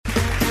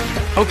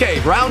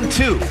Okay, round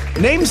two.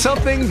 Name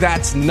something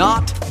that's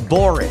not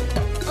boring.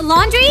 A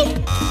laundry?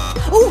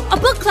 Ooh, a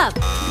book club.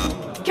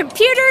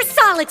 Computer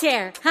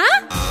solitaire,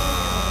 huh?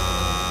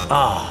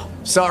 Ah,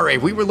 sorry,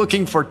 we were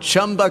looking for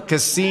Chumba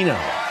Casino.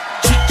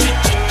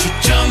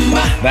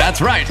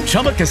 That's right,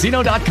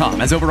 ChumbaCasino.com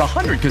has over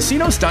 100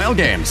 casino-style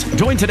games.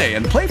 Join today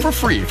and play for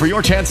free for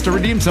your chance to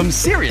redeem some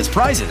serious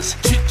prizes.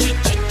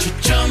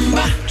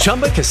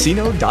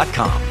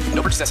 ChumbaCasino.com.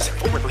 No purchase necessary.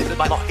 Void where prohibited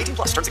by law. 18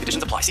 plus terms and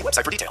conditions apply. See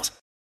website for details.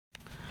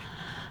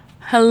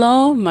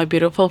 Hello, my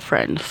beautiful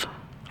friends,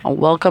 and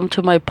welcome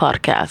to my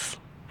podcast.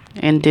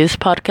 In this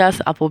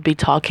podcast, I will be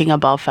talking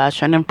about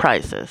fashion and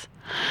prices.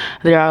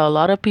 There are a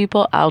lot of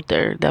people out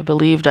there that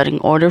believe that in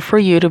order for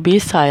you to be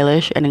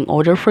stylish and in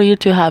order for you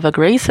to have a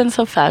great sense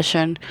of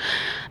fashion,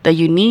 that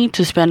you need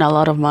to spend a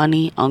lot of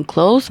money on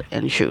clothes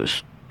and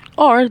shoes,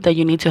 or that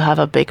you need to have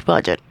a big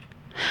budget.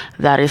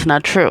 That is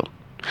not true.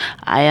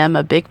 I am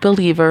a big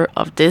believer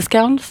of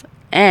discounts,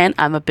 and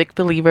I'm a big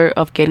believer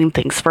of getting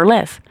things for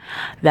less.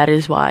 That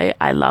is why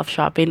I love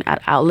shopping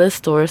at outlet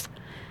stores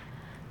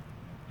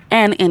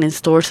and in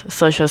stores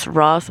such as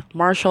Ross,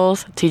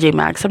 Marshalls, TJ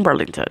Maxx, and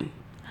Burlington.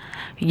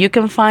 You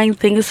can find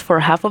things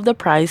for half of the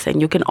price,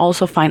 and you can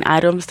also find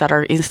items that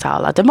are in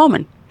style at the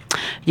moment.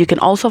 You can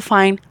also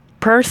find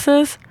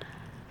purses,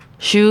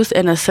 shoes,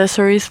 and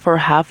accessories for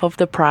half of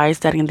the price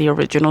that in the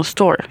original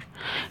store.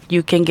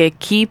 You can get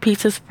key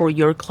pieces for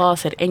your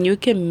closet, and you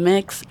can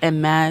mix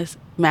and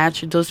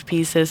match those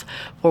pieces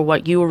for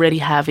what you already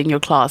have in your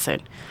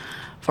closet.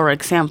 For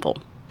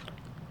example,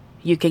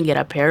 you can get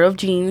a pair of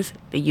jeans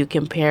that you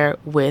can pair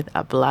with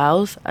a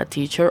blouse, a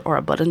t-shirt, or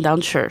a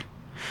button-down shirt.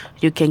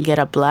 You can get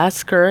a black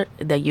skirt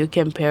that you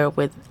can pair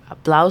with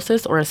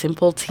blouses or a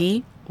simple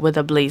tee with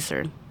a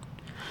blazer.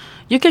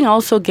 You can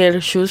also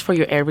get shoes for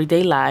your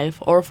everyday life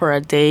or for a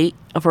day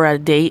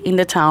in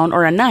the town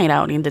or a night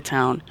out in the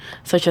town,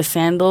 such as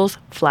sandals,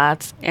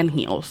 flats, and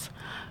heels.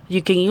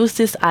 You can use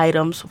these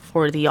items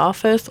for the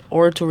office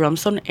or to run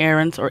some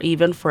errands or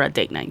even for a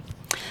date night.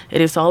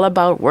 It is all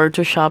about where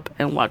to shop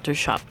and what to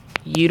shop.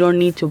 You don't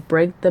need to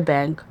break the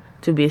bank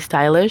to be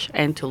stylish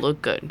and to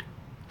look good.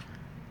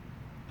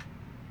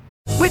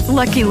 With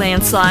Lucky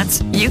Land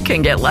Slots, you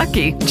can get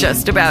lucky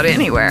just about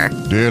anywhere.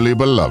 Dearly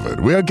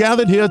beloved, we are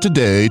gathered here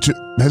today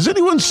to... Has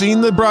anyone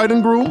seen the bride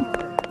and groom?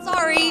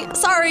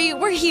 Sorry,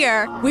 we're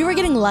here. We were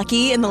getting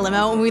lucky in the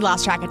limo and we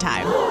lost track of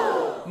time.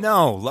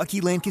 No,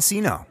 Lucky Land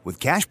Casino, with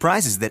cash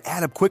prizes that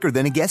add up quicker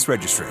than a guest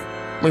registry.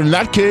 In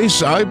that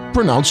case, I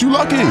pronounce you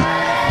lucky.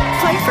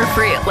 Play for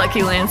free at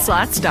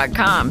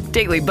LuckyLandSlots.com.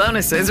 Daily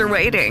bonuses are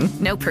waiting.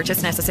 No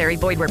purchase necessary.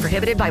 Void where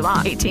prohibited by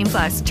law. 18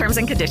 plus. Terms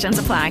and conditions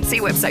apply. See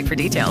website for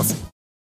details.